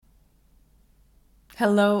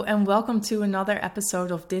Hello and welcome to another episode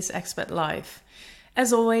of This Expat Life.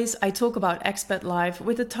 As always, I talk about expat life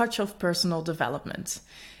with a touch of personal development.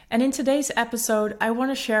 And in today's episode, I want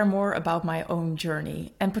to share more about my own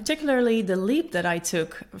journey and particularly the leap that I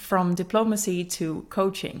took from diplomacy to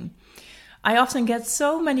coaching. I often get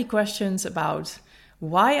so many questions about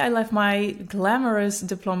why I left my glamorous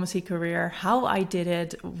diplomacy career, how I did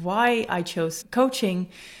it, why I chose coaching.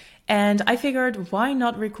 And I figured, why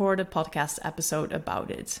not record a podcast episode about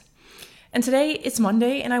it? And today it's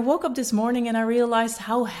Monday, and I woke up this morning and I realized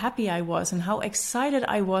how happy I was and how excited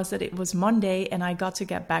I was that it was Monday and I got to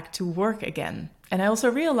get back to work again. And I also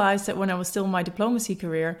realized that when I was still in my diplomacy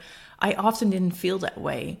career, I often didn't feel that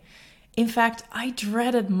way. In fact, I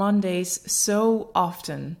dreaded Mondays so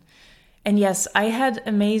often. And yes, I had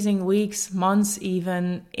amazing weeks, months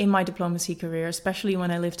even, in my diplomacy career, especially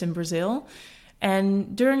when I lived in Brazil.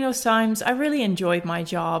 And during those times, I really enjoyed my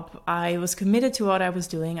job. I was committed to what I was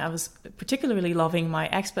doing. I was particularly loving my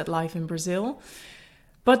expat life in Brazil.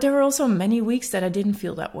 But there were also many weeks that I didn't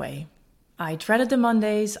feel that way. I dreaded the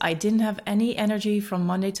Mondays. I didn't have any energy from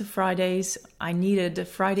Monday to Fridays. I needed the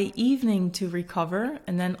Friday evening to recover.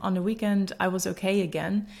 And then on the weekend, I was okay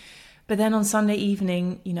again. But then on Sunday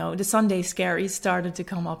evening, the Sunday scaries started to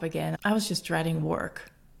come up again. I was just dreading work.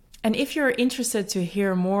 And if you're interested to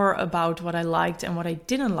hear more about what I liked and what I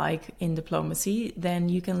didn't like in diplomacy, then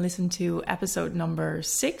you can listen to episode number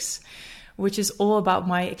 6, which is all about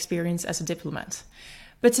my experience as a diplomat.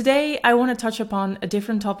 But today I want to touch upon a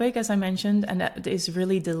different topic, as I mentioned, and that is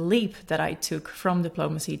really the leap that I took from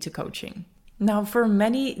diplomacy to coaching. Now, for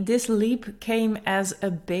many, this leap came as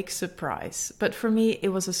a big surprise, but for me, it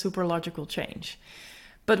was a super logical change.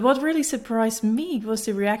 But what really surprised me was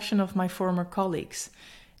the reaction of my former colleagues.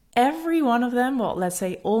 Every one of them, well, let's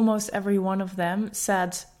say almost every one of them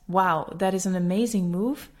said, wow, that is an amazing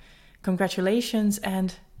move. Congratulations.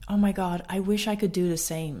 And oh my God, I wish I could do the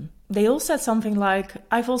same. They all said something like,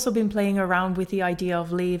 I've also been playing around with the idea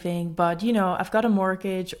of leaving, but I've got a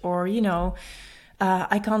mortgage or,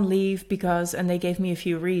 I can't leave because, and they gave me a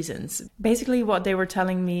few reasons. Basically what they were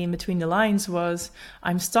telling me in between the lines was,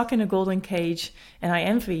 I'm stuck in a golden cage and I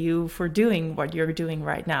envy you for doing what you're doing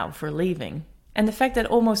right now, for leaving. And the fact that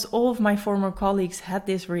almost all of my former colleagues had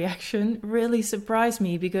this reaction really surprised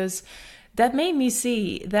me because that made me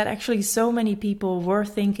see that actually so many people were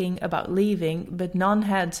thinking about leaving, but none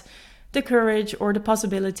had the courage or the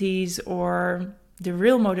possibilities or the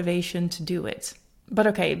real motivation to do it. But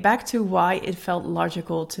okay, back to why it felt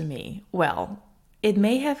logical to me. Well, it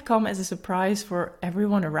may have come as a surprise for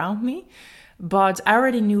everyone around me, but I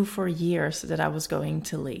already knew for years that I was going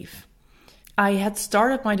to leave. I had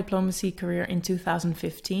started my diplomacy career in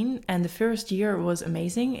 2015 and the first year was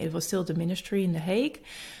amazing. It was still the ministry in The Hague.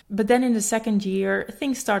 But then in the second year,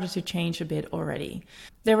 things started to change a bit already.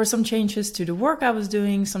 There were some changes to the work I was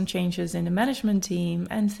doing, some changes in the management team,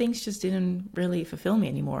 and things just didn't really fulfill me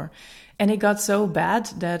anymore. And it got so bad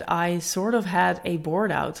that I sort of had a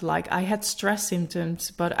bored out. Like I had stress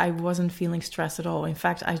symptoms, but I wasn't feeling stressed at all. In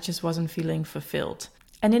fact, I just wasn't feeling fulfilled.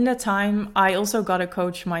 And in that time, I also got a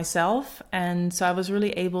coach myself. And so I was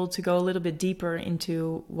really able to go a little bit deeper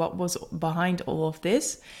into what was behind all of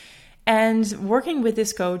this. And working with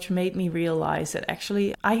this coach made me realize that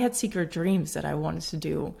actually I had secret dreams that I wanted to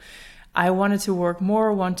do. I wanted to work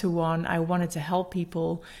more one-to-one. I wanted to help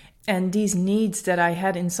people. And these needs that I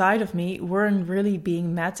had inside of me weren't really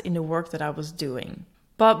being met in the work that I was doing.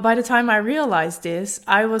 But by the time I realized this,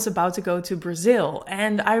 I was about to go to Brazil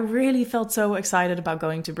and I really felt so excited about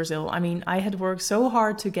going to Brazil. I mean, I had worked so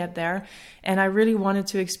hard to get there and I really wanted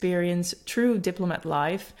to experience true diplomat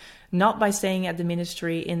life, not by staying at the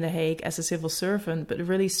ministry in The Hague as a civil servant, but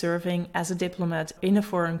really serving as a diplomat in a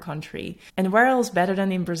foreign country. And where else better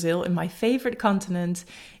than in Brazil, in my favorite continent,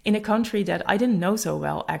 in a country that I didn't know so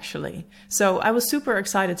well, actually. So I was super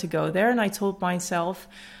excited to go there and I told myself,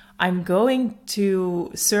 I'm going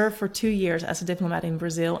to serve for 2 years as a diplomat in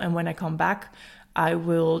Brazil. And when I come back, I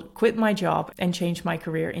will quit my job and change my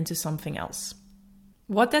career into something else.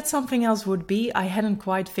 What that something else would be, I hadn't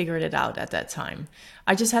quite figured it out at that time.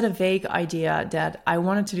 I just had a vague idea that I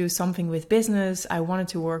wanted to do something with business. I wanted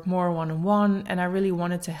to work more one-on-one and I really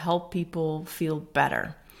wanted to help people feel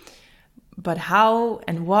better. But how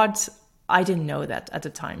and what, I didn't know that at the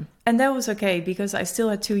time. And that was okay because I still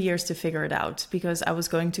had 2 years to figure it out because I was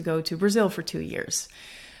going to go to Brazil for 2 years.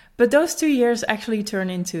 But those 2 years actually turned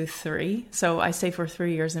into 3. So I stayed for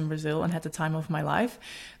 3 years in Brazil and had the time of my life.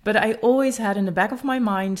 But I always had in the back of my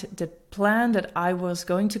mind the plan that I was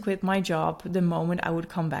going to quit my job the moment I would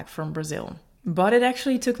come back from Brazil. But it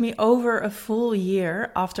actually took me over a full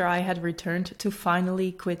year after I had returned to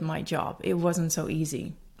finally quit my job. It wasn't so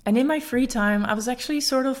easy. And in my free time, I was actually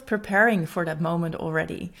sort of preparing for that moment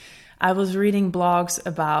already. I was reading blogs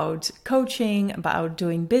about coaching, about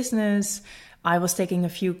doing business. I was taking a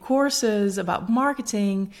few courses about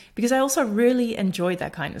marketing because I also really enjoyed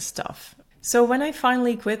that kind of stuff. So when I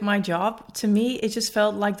finally quit my job, to me, it just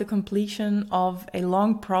felt like the completion of a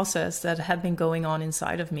long process that had been going on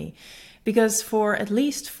inside of me. Because for at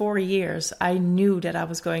least 4 years, I knew that I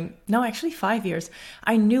was going, no, actually 5 years,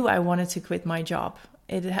 I knew I wanted to quit my job.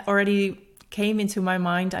 It already came into my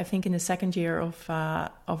mind, I think, in the second year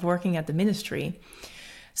of working at the ministry.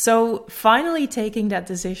 So finally taking that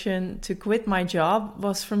decision to quit my job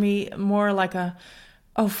was for me more like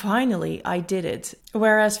oh, finally, I did it.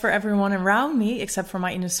 Whereas for everyone around me, except for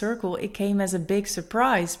my inner circle, it came as a big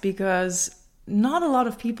surprise because not a lot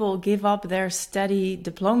of people give up their steady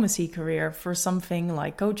diplomacy career for something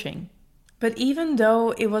like coaching. But even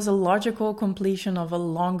though it was a logical completion of a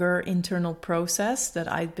longer internal process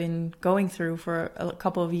that I'd been going through for a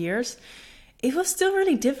couple of years, it was still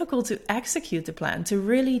really difficult to execute the plan, to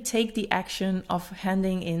really take the action of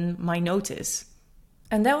handing in my notice.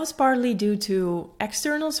 And that was partly due to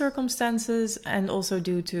external circumstances and also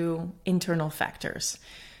due to internal factors.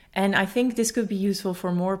 And I think this could be useful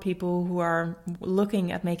for more people who are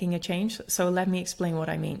looking at making a change. So let me explain what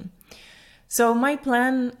I mean. So my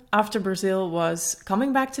plan after Brazil was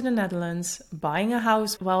coming back to the Netherlands, buying a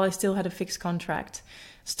house while I still had a fixed contract,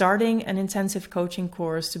 starting an intensive coaching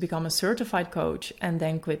course to become a certified coach, and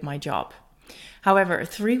then quit my job. However,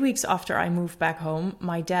 3 weeks after I moved back home,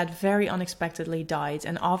 my dad very unexpectedly died.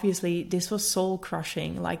 And obviously this was soul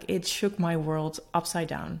crushing, like it shook my world upside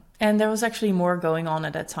down. And there was actually more going on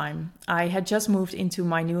at that time. I had just moved into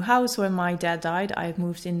my new house when my dad died. I had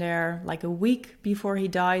moved in there like a week before he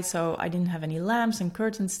died, so I didn't have any lamps and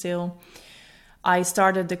curtains still. I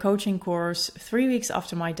started the coaching course 3 weeks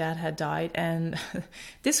after my dad had died. And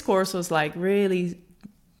this course was like really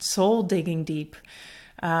soul digging deep.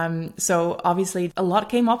 So obviously a lot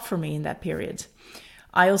came up for me in that period.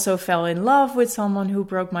 I also fell in love with someone who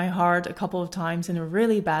broke my heart a couple of times in a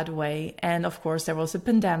really bad way. And of course there was a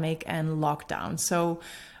pandemic and lockdown. So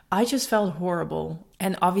I just felt horrible.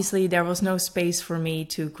 And obviously there was no space for me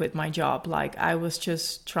to quit my job. Like I was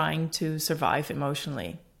just trying to survive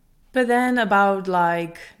emotionally. But then about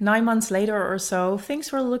like 9 months later or so,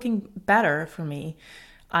 things were looking better for me.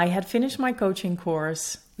 I had finished my coaching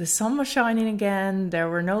course. The sun was shining again. There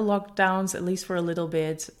were no lockdowns, at least for a little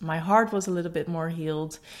bit. My heart was a little bit more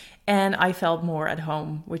healed. And I felt more at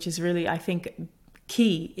home, which is really, I think,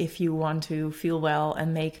 key if you want to feel well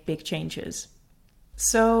and make big changes.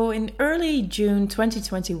 So in early June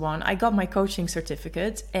 2021, I got my coaching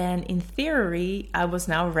certificate. And in theory, I was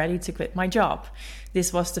now ready to quit my job.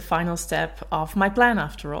 This was the final step of my plan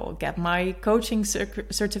after all. Get my coaching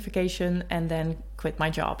certification and then quit my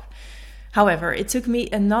job. However, it took me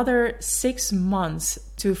another 6 months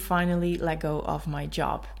to finally let go of my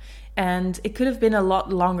job. And it could have been a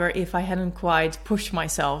lot longer if I hadn't quite pushed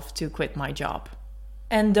myself to quit my job.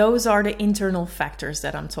 And those are the internal factors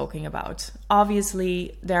that I'm talking about.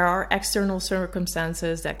 Obviously, there are external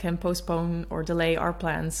circumstances that can postpone or delay our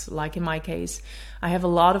plans, like in my case. I have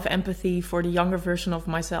a lot of empathy for the younger version of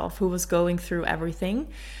myself who was going through everything.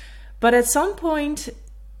 But at some point,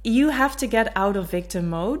 you have to get out of victim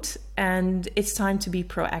mode and it's time to be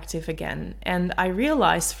proactive again. And I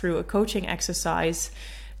realized through a coaching exercise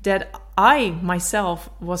that I myself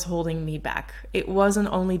was holding me back. It wasn't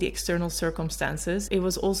only the external circumstances, it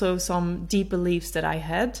was also some deep beliefs that I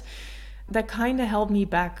had that kind of held me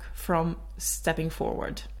back from stepping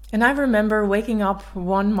forward. And I remember waking up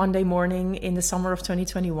one Monday morning in the summer of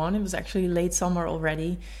 2021. It was actually late summer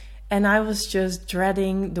already. And I was just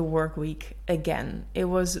dreading the work week again. It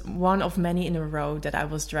was one of many in a row that I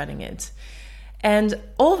was dreading it. And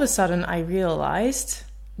all of a sudden I realized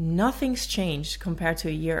nothing's changed compared to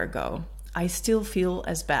a year ago. I still feel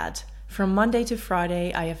as bad. From Monday to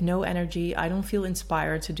Friday, I have no energy. I don't feel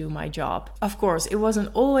inspired to do my job. Of course, it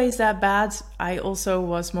wasn't always that bad. I also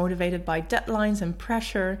was motivated by deadlines and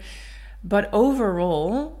pressure. But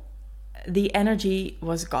overall, the energy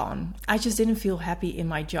was gone. I just didn't feel happy in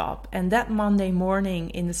my job. And that Monday morning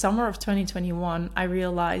in the summer of 2021, I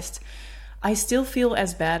realized I still feel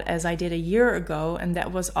as bad as I did a year ago, and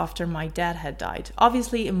that was after my dad had died.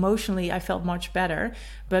 Obviously, emotionally, I felt much better,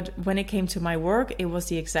 but when it came to my work, it was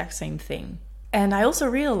the exact same thing. And I also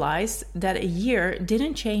realized that a year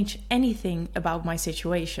didn't change anything about my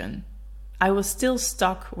situation. I was still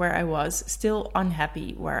stuck where I was, still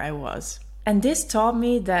unhappy where I was. And this taught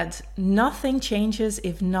me that nothing changes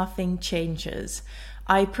if nothing changes.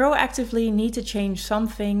 I proactively need to change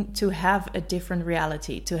something to have a different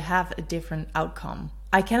reality, to have a different outcome.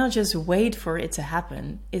 I cannot just wait for it to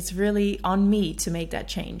happen. It's really on me to make that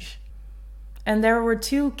change. And there were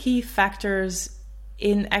two key factors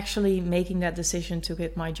in actually making that decision to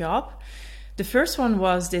quit my job. The first one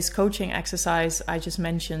was this coaching exercise I just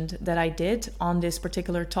mentioned that I did on this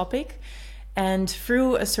particular topic. And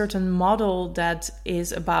through a certain model that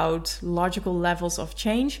is about logical levels of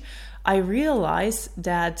change, I realized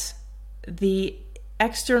that the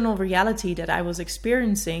external reality that I was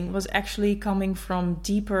experiencing was actually coming from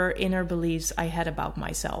deeper inner beliefs I had about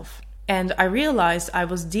myself. And I realized I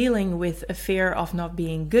was dealing with a fear of not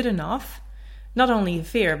being good enough. Not only a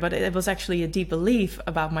fear, but it was actually a deep belief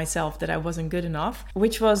about myself that I wasn't good enough,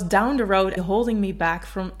 which was down the road holding me back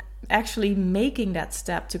from actually making that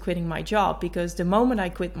step to quitting my job. Because the moment I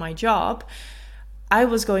quit my job, I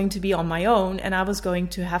was going to be on my own and I was going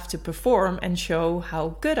to have to perform and show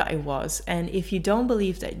how good I was. And if you don't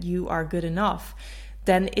believe that you are good enough,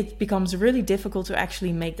 then it becomes really difficult to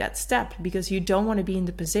actually make that step because you don't want to be in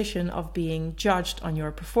the position of being judged on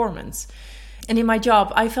your performance. And in my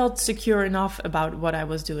job, I felt secure enough about what I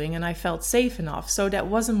was doing and I felt safe enough. So that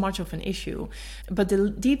wasn't much of an issue. But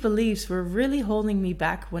the deep beliefs were really holding me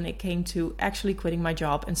back when it came to actually quitting my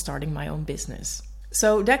job and starting my own business.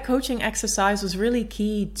 So that coaching exercise was really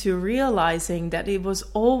key to realizing that it was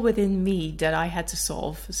all within me that I had to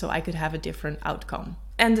solve so I could have a different outcome.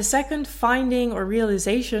 And the second finding or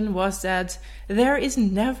realization was that there is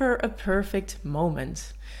never a perfect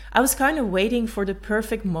moment. I was kind of waiting for the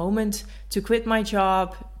perfect moment to quit my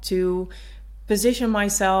job, to position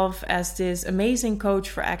myself as this amazing coach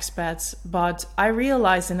for expats. But I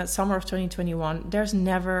realized in that summer of 2021, there's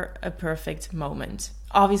never a perfect moment.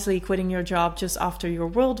 Obviously, quitting your job just after your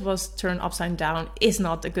world was turned upside down is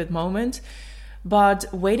not a good moment. But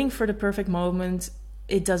waiting for the perfect moment,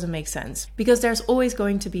 it doesn't make sense. Because there's always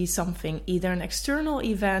going to be something, either an external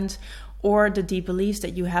event or the deep beliefs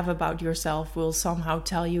that you have about yourself will somehow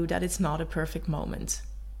tell you that it's not a perfect moment.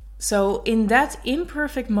 So in that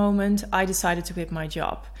imperfect moment, I decided to quit my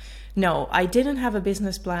job. No, I didn't have a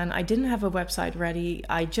business plan. I didn't have a website ready.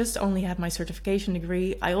 I just only had my certification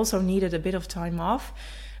degree. I also needed a bit of time off,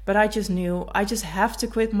 but I just knew I just have to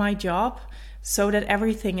quit my job so that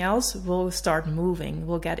everything else will start moving,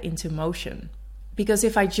 will get into motion. Because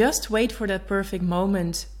if I just wait for that perfect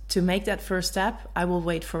moment to make that first step, I will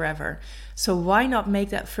wait forever. So why not make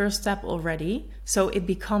that first step already so it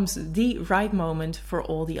becomes the right moment for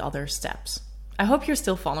all the other steps? I hope you're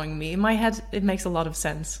still following me. In my head, it makes a lot of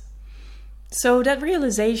sense. So that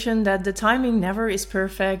realization that the timing never is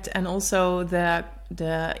perfect, and also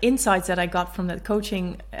the insights that I got from that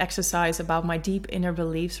coaching exercise about my deep inner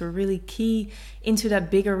beliefs were really key into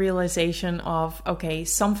that bigger realization of, okay,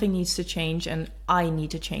 something needs to change and I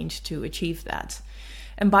need to change to achieve that.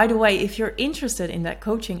 And by the way, if you're interested in that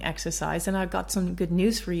coaching exercise, then I've got some good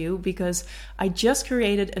news for you, because I just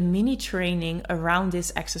created a mini training around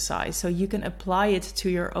this exercise so you can apply it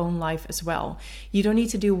to your own life as well. You don't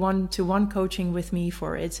need to do one-to-one coaching with me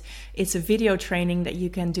for it. It's a video training that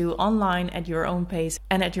you can do online at your own pace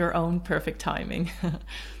and at your own perfect timing.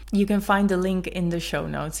 You can find the link in the show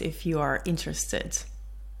notes if you are interested.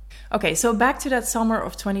 Okay, so back to that summer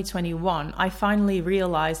of 2021, I finally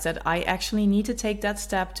realized that I actually need to take that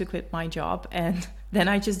step to quit my job, and then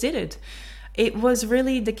I just did it. It was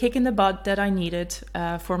really the kick in the butt that I needed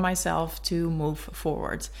for myself to move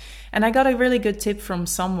forward. And I got a really good tip from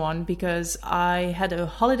someone, because I had a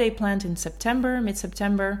holiday planned in September,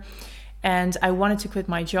 mid-September, and I wanted to quit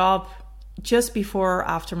my job just before or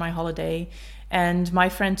after my holiday. And my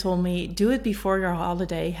friend told me, do it before your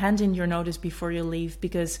holiday, hand in your notice before you leave,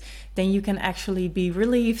 because then you can actually be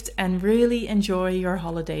relieved and really enjoy your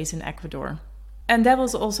holidays in Ecuador. And that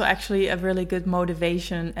was also actually a really good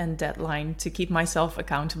motivation and deadline to keep myself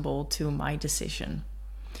accountable to my decision.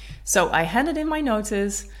 So I handed in my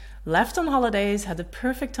notice, left on holidays, had the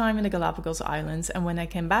perfect time in the Galapagos Islands. And when I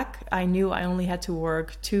came back, I knew I only had to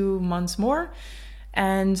work 2 months more.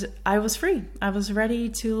 And I was free. I was ready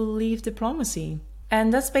to leave diplomacy.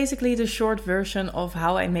 And that's basically the short version of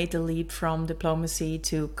how I made the leap from diplomacy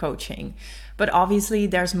to coaching. But obviously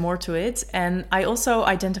there's more to it. And I also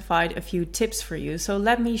identified a few tips for you. So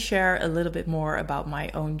let me share a little bit more about my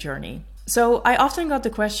own journey. So I often got the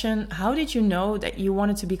question, how did you know that you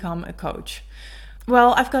wanted to become a coach?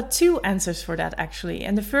 Well, I've got 2 answers for that actually.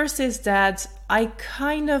 And the first is that I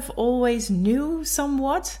kind of always knew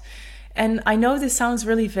somewhat. And I know this sounds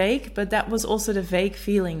really vague, but that was also the vague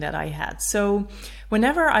feeling that I had. So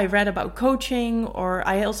whenever I read about coaching, or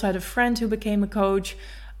I also had a friend who became a coach,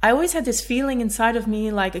 I always had this feeling inside of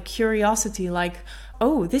me, like a curiosity, like,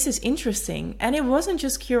 oh, this is interesting. And it wasn't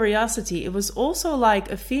just curiosity. It was also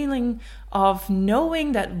like a feeling of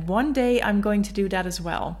knowing that one day I'm going to do that as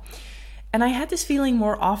well. And I had this feeling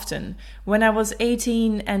more often. When I was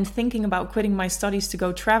 18 and thinking about quitting my studies to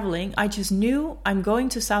go traveling, I just knew I'm going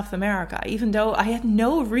to South America, even though I had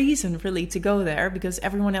no reason really to go there because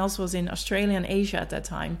everyone else was in Australia and Asia at that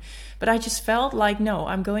time. But I just felt like, no,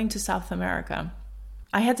 I'm going to South America.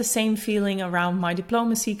 I had the same feeling around my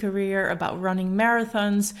diplomacy career, about running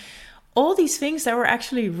marathons, all these things that were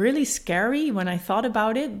actually really scary when I thought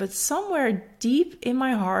about it. But somewhere deep in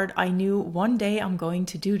my heart, I knew one day I'm going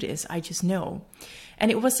to do this. I just know.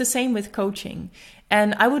 And it was the same with coaching.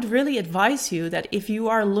 And I would really advise you that if you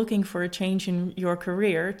are looking for a change in your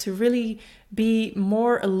career, to really be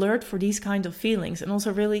more alert for these kind of feelings and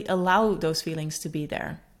also really allow those feelings to be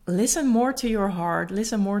there. Listen more to your heart,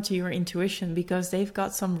 listen more to your intuition, because they've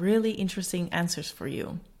got some really interesting answers for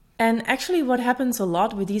you. And actually what happens a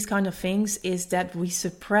lot with these kind of things is that we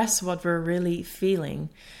suppress what we're really feeling.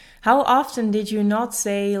 How often did you not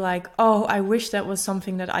say like, oh, I wish that was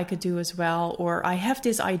something that I could do as well, or I have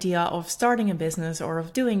this idea of starting a business or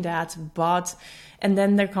of doing that, but... And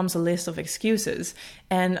then there comes a list of excuses.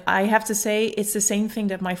 And I have to say, it's the same thing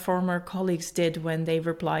that my former colleagues did when they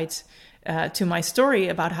replied to my story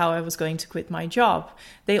about how I was going to quit my job.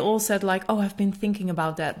 They all said like, oh, I've been thinking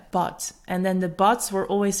about that, but. And then the buts were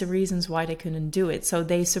always the reasons why they couldn't do it. So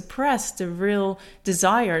they suppressed the real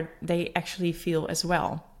desire they actually feel as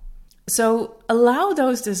well. So allow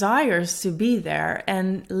those desires to be there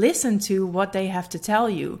and listen to what they have to tell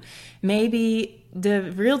you. Maybe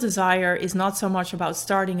the real desire is not so much about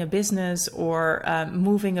starting a business or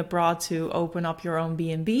moving abroad to open up your own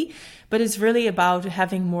B&B, but it's really about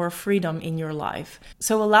having more freedom in your life.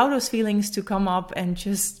 So allow those feelings to come up and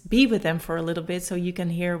just be with them for a little bit so you can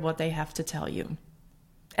hear what they have to tell you.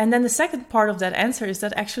 And then the second part of that answer is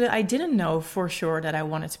that actually I didn't know for sure that I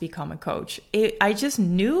wanted to become a coach. I just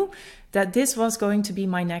knew that this was going to be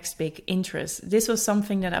my next big interest. This was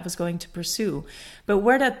something that I was going to pursue. But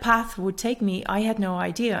where that path would take me, I had no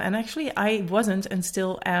idea. And actually I wasn't and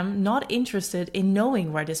still am not interested in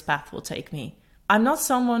knowing where this path will take me. I'm not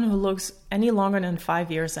someone who looks any longer than 5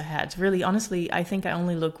 years ahead. Really, honestly, I think I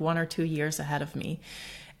only look 1 or 2 years ahead of me.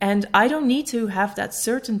 And I don't need to have that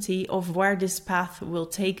certainty of where this path will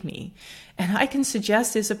take me. And I can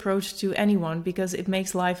suggest this approach to anyone because it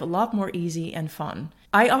makes life a lot more easy and fun.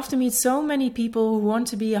 I often meet so many people who want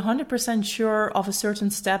to be 100% sure of a certain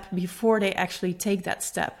step before they actually take that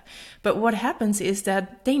step. But what happens is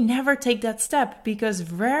that they never take that step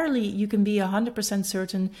because rarely you can be 100%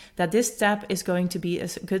 certain that this step is going to be a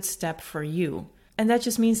good step for you. And that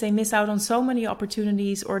just means they miss out on so many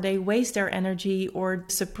opportunities, or they waste their energy or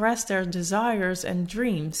suppress their desires and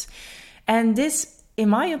dreams. And this, in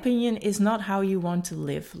my opinion, is not how you want to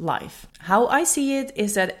live life. How I see it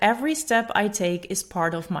is that every step I take is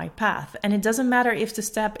part of my path. And it doesn't matter if the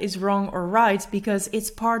step is wrong or right, because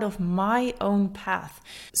it's part of my own path.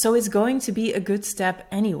 So it's going to be a good step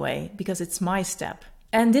anyway, because it's my step.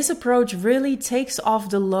 And this approach really takes off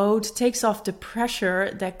the load, takes off the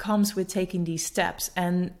pressure that comes with taking these steps.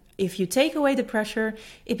 And if you take away the pressure,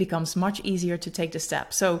 it becomes much easier to take the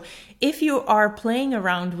step. So if you are playing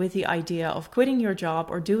around with the idea of quitting your job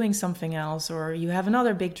or doing something else, or you have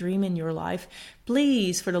another big dream in your life,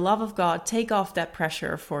 please, for the love of God, take off that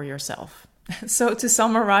pressure for yourself. So to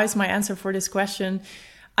summarize my answer for this question,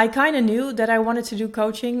 I kind of knew that I wanted to do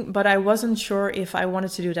coaching, but I wasn't sure if I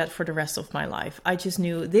wanted to do that for the rest of my life. I just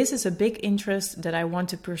knew this is a big interest that I want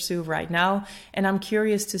to pursue right now, and I'm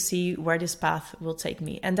curious to see where this path will take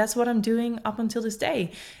me. And that's what I'm doing up until this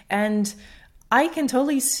day. And I can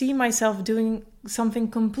totally see myself doing something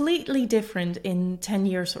completely different in 10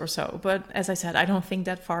 years or so. But as I said, I don't think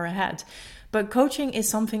that far ahead. But coaching is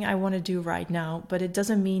something I want to do right now, but it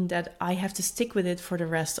doesn't mean that I have to stick with it for the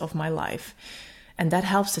rest of my life. And that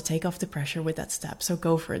helps to take off the pressure with that step. So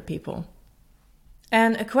go for it, people.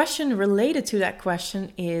 And a question related to that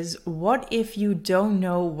question is, what if you don't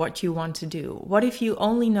know what you want to do? What if you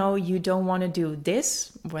only know you don't want to do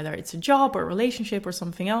this, whether it's a job or a relationship or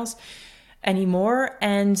something else anymore,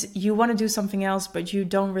 and you want to do something else, but you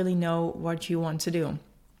don't really know what you want to do?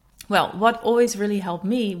 Well, what always really helped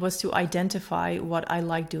me was to identify what I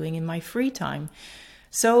like doing in my free time.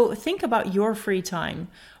 So think about your free time.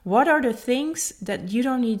 What are the things that you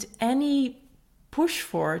don't need any push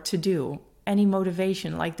for to do, any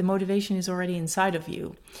motivation, like the motivation is already inside of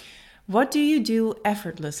you? What do you do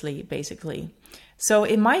effortlessly, basically? So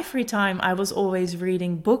in my free time, I was always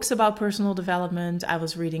reading books about personal development. I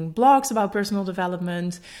was reading blogs about personal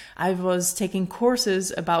development. I was taking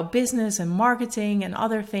courses about business and marketing and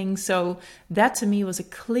other things. So that to me was a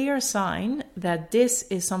clear sign that this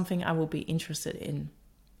is something I will be interested in.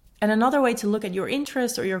 And another way to look at your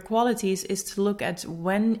interest or your qualities is to look at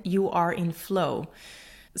when you are in flow.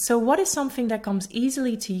 So what is something that comes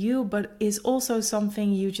easily to you, but is also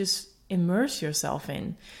something you just immerse yourself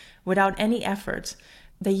in without any effort,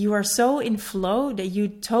 that you are so in flow that you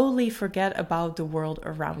totally forget about the world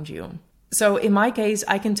around you? So in my case,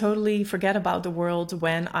 I can totally forget about the world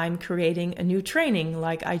when I'm creating a new training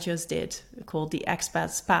like I just did, called the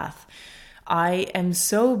Expat's Path. I am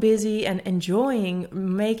so busy and enjoying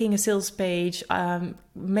making a sales page,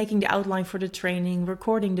 making the outline for the training,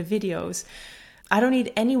 recording the videos. I don't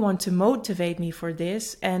need anyone to motivate me for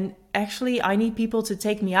this. And actually, I need people to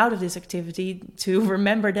take me out of this activity to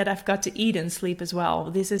remember that I've got to eat and sleep as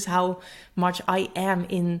well. This is how much I am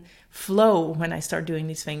in flow when I start doing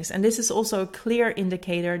these things. And this is also a clear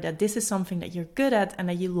indicator that this is something that you're good at and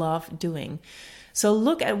that you love doing. So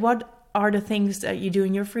look at what are the things that you do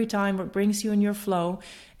in your free time, what brings you in your flow,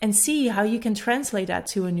 and see how you can translate that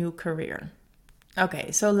to a new career.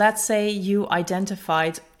 Okay, so let's say you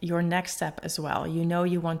identified your next step as well. You know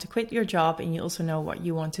you want to quit your job and you also know what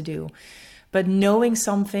you want to do. But knowing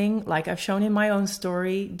something, like I've shown in my own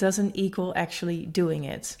story, doesn't equal actually doing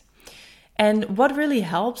it. And what really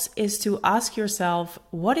helps is to ask yourself,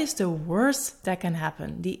 what is the worst that can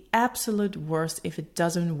happen? The absolute worst if it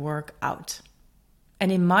doesn't work out.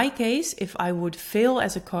 And in my case, if I would fail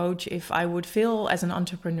as a coach, if I would fail as an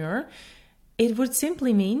entrepreneur, it would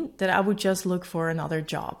simply mean that I would just look for another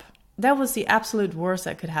job. That was the absolute worst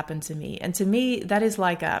that could happen to me. And to me, that is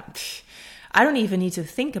like I don't even need to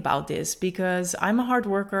think about this because I'm a hard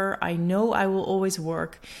worker. I know I will always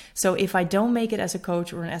work. So if I don't make it as a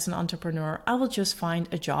coach or as an entrepreneur, I will just find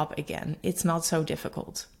a job again. It's not so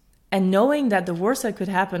difficult. And knowing that the worst that could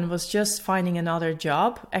happen was just finding another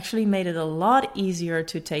job actually made it a lot easier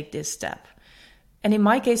to take this step. And in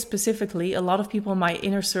my case specifically, a lot of people in my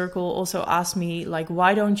inner circle also asked me, like,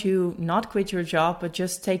 why don't you not quit your job, but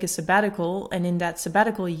just take a sabbatical? And in that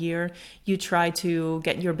sabbatical year, you try to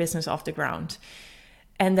get your business off the ground.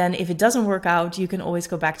 And then if it doesn't work out, you can always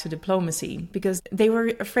go back to diplomacy, because they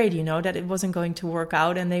were afraid, that it wasn't going to work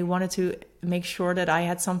out. And they wanted to make sure that I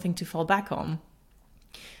had something to fall back on.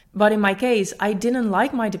 But in my case, I didn't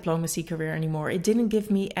like my diplomacy career anymore. It didn't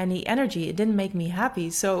give me any energy. It didn't make me happy.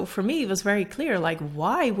 So for me, it was very clear, like,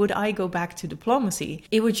 why would I go back to diplomacy?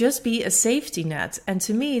 It would just be a safety net. And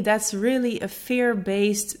to me, that's really a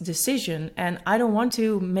fear-based decision. And I don't want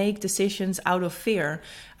to make decisions out of fear.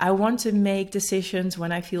 I want to make decisions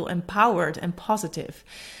when I feel empowered and positive.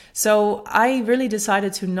 So I really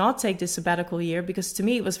decided to not take this sabbatical year because to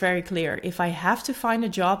me it was very clear. If I have to find a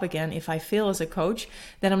job again, if I fail as a coach,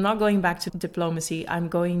 then I'm not going back to diplomacy. I'm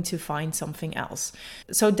going to find something else.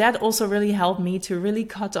 So that also really helped me to really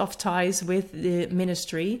cut off ties with the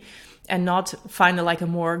ministry and not find a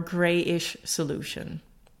more grayish solution.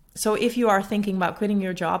 So if you are thinking about quitting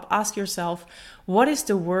your job, ask yourself, what is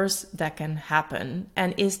the worst that can happen?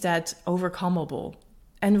 And is that overcomable?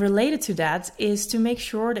 And related to that is to make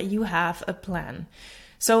sure that you have a plan.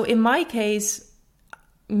 So in my case,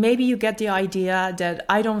 maybe you get the idea that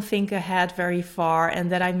I don't think ahead very far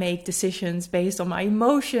and that I make decisions based on my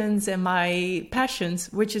emotions and my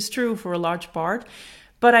passions, which is true for a large part.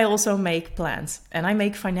 But I also make plans, and I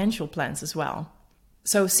make financial plans as well.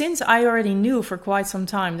 So since I already knew for quite some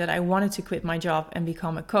time that I wanted to quit my job and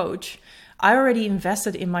become a coach, I already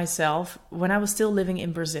invested in myself when I was still living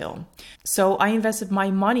in Brazil. So I invested my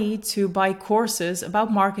money to buy courses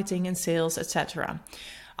about marketing and sales, etc.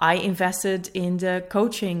 I invested in the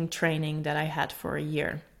coaching training that I had for a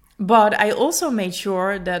year. But I also made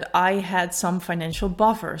sure that I had some financial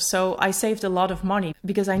buffer. So I saved a lot of money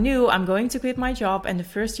because I knew I'm going to quit my job and the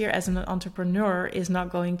first year as an entrepreneur is not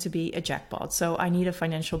going to be a jackpot. So I need a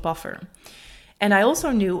financial buffer. And I also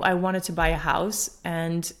knew I wanted to buy a house,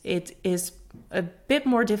 and it is a bit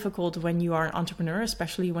more difficult when you are an entrepreneur,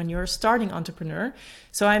 especially when you're a starting entrepreneur.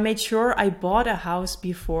 So I made sure I bought a house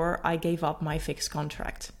before I gave up my fixed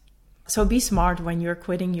contract. So be smart when you're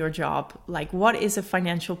quitting your job. Like, what is a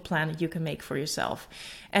financial plan that you can make for yourself?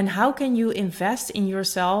 And how can you invest in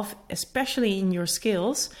yourself, especially in your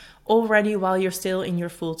skills, already while you're still in your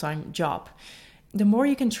full-time job? The more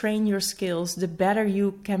you can train your skills, the better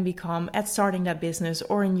you can become at starting that business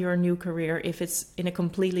or in your new career if it's in a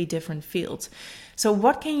completely different field. So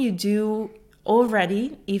what can you do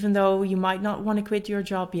already, even though you might not want to quit your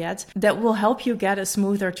job yet, that will help you get a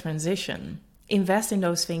smoother transition. Invest in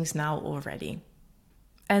those things now already.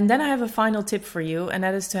 And then I have a final tip for you, and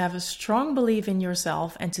that is to have a strong belief in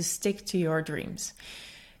yourself and to stick to your dreams.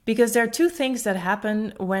 Because there are two things that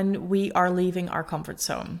happen when we are leaving our comfort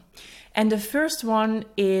zone. And the first one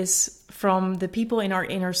is from the people in our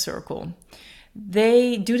inner circle.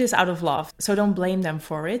 They do this out of love, so don't blame them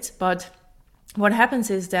for it. But what happens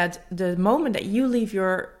is that the moment that you leave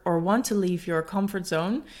or want to leave your comfort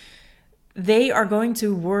zone, they are going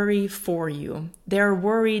to worry for you. They're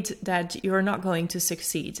worried that you're not going to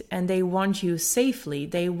succeed, and they want you safely.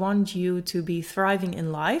 They want you to be thriving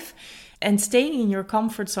in life, and staying in your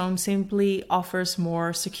comfort zone simply offers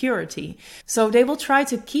more security. So they will try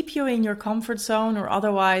to keep you in your comfort zone, or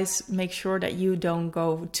otherwise make sure that you don't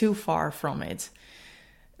go too far from it.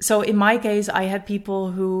 So in my case, I had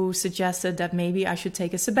people who suggested that maybe I should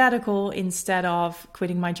take a sabbatical instead of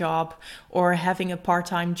quitting my job or having a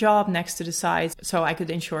part-time job next to the side so I could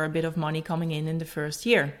ensure a bit of money coming in the first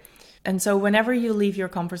year. And so whenever you leave your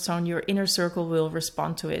comfort zone, your inner circle will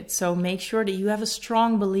respond to it. So make sure that you have a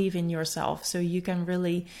strong belief in yourself so you can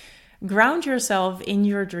really ground yourself in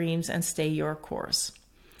your dreams and stay your course.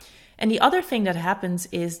 And the other thing that happens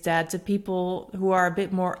is that the people who are a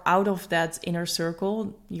bit more out of that inner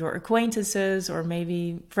circle, your acquaintances or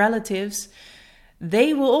maybe relatives,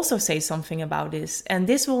 they will also say something about this. And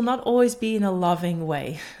this will not always be in a loving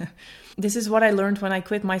way. This is what I learned when I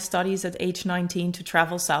quit my studies at age 19 to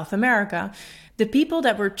travel South America. The people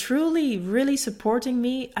that were truly, really supporting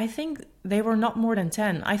me, I think they were not more than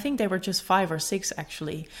 10. I think they were just 5 or 6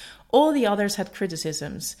 actually. All the others had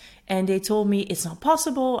criticisms, and they told me it's not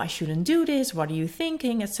possible, I shouldn't do this, what are you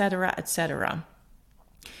thinking, etc., etc.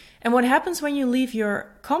 And what happens when you leave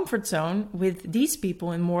your comfort zone with these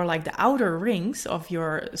people in more like the outer rings of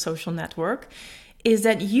your social network is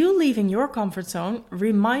that you leaving your comfort zone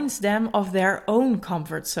reminds them of their own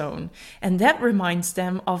comfort zone. And that reminds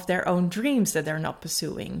them of their own dreams that they're not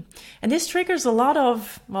pursuing. And this triggers a lot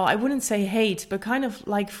of, well, I wouldn't say hate, but kind of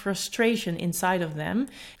like frustration inside of them.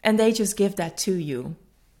 And they just give that to you.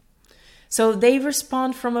 So they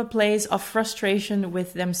respond from a place of frustration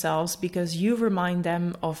with themselves because you remind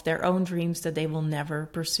them of their own dreams that they will never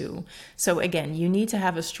pursue. So again, you need to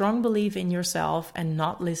have a strong belief in yourself and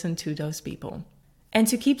not listen to those people. And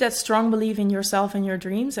to keep that strong belief in yourself and your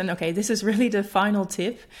dreams, and okay, this is really the final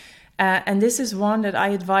tip. And this is one that I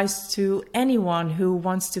advise to anyone who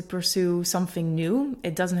wants to pursue something new.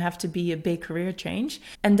 It doesn't have to be a big career change.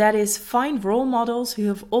 And that is find role models who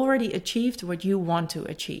have already achieved what you want to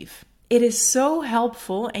achieve. It is so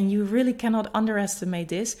helpful, and you really cannot underestimate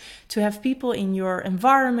this, to have people in your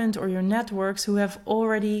environment or your networks who have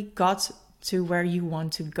already got to where you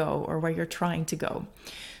want to go or where you're trying to go.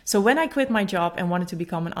 So when I quit my job and wanted to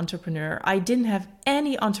become an entrepreneur, I didn't have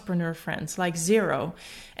any entrepreneur friends, like zero.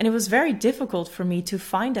 And it was very difficult for me to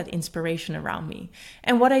find that inspiration around me.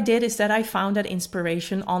 And what I did is that I found that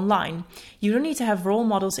inspiration online. You don't need to have role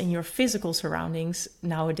models in your physical surroundings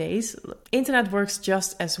nowadays. Internet works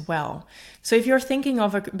just as well. So if you're thinking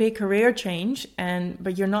of a big career change,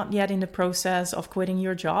 but you're not yet in the process of quitting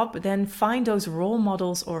your job, then find those role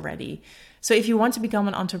models already. So if you want to become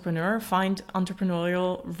an entrepreneur, find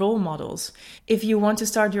entrepreneurial role models. If you want to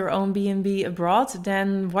start your own B&B abroad,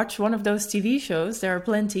 then watch one of those TV shows. There are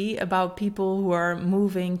plenty about people who are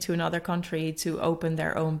moving to another country to open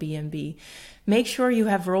their own B&B. Make sure you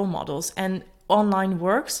have role models, and online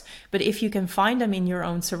works, but if you can find them in your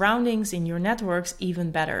own surroundings, in your networks, even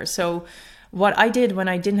better. So what I did when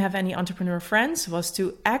I didn't have any entrepreneur friends was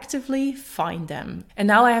to actively find them. And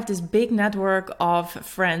now I have this big network of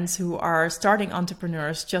friends who are starting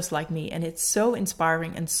entrepreneurs just like me. And it's so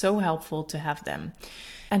inspiring and so helpful to have them.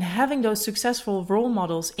 And having those successful role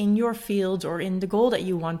models in your field or in the goal that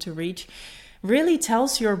you want to reach really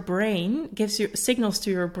tells your brain, gives you signals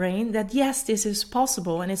to your brain that yes, this is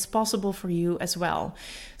possible and it's possible for you as well.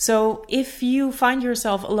 So if you find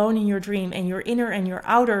yourself alone in your dream and your inner and your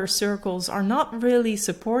outer circles are not really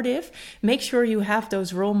supportive, make sure you have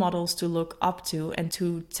those role models to look up to and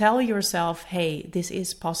to tell yourself, hey, this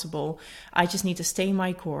is possible. I just need to stay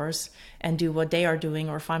my course and do what they are doing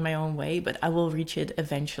or find my own way, but I will reach it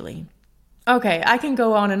eventually. Okay, I can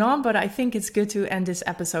go on and on, but I think it's good to end this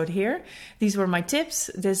episode here. These were my tips.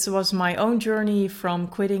 This was my own journey from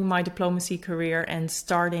quitting my diplomacy career and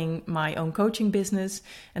starting my own coaching business,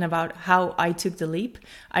 and about how I took the leap.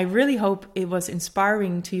 I really hope it was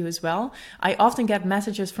inspiring to you as well. I often get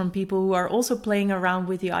messages from people who are also playing around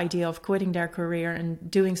with the idea of quitting their career and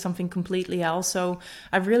doing something completely else. So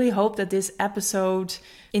I really hope that this episode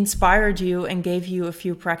inspired you and gave you a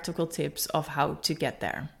few practical tips of how to get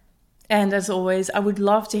there. And as always, I would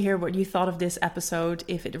love to hear what you thought of this episode,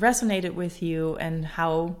 if it resonated with you, and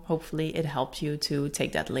how hopefully it helped you to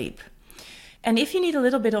take that leap. And if you need a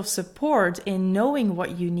little bit of support in knowing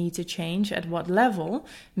what you need to change at what level,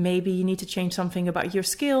 maybe you need to change something about your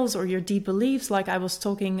skills or your deep beliefs, like I was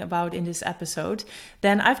talking about in this episode,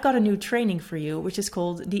 then I've got a new training for you, which is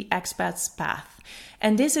called the Expat's Path.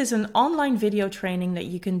 And this is an online video training that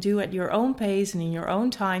you can do at your own pace and in your own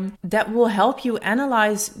time that will help you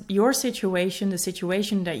analyze your situation, the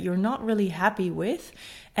situation that you're not really happy with,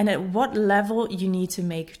 and at what level you need to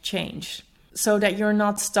make change, so that you're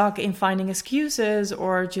not stuck in finding excuses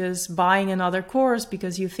or just buying another course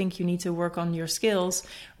because you think you need to work on your skills,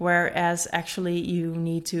 whereas actually you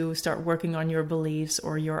need to start working on your beliefs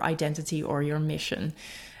or your identity or your mission.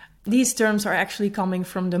 These terms are actually coming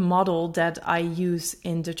from the model that I use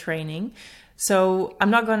in the training. So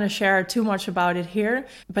I'm not going to share too much about it here,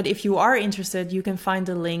 but if you are interested, you can find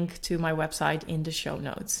the link to my website in the show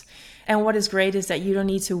notes. And what is great is that you don't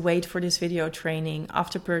need to wait for this video training.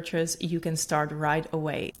 After purchase, you can start right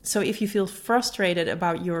away. So if you feel frustrated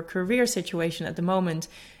about your career situation at the moment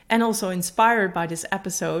and also inspired by this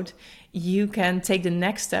episode, you can take the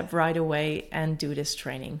next step right away and do this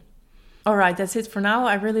training. All right, that's it for now.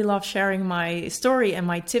 I really love sharing my story and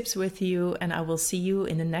my tips with you, and I will see you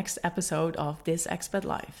in the next episode of This Expat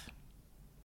Life.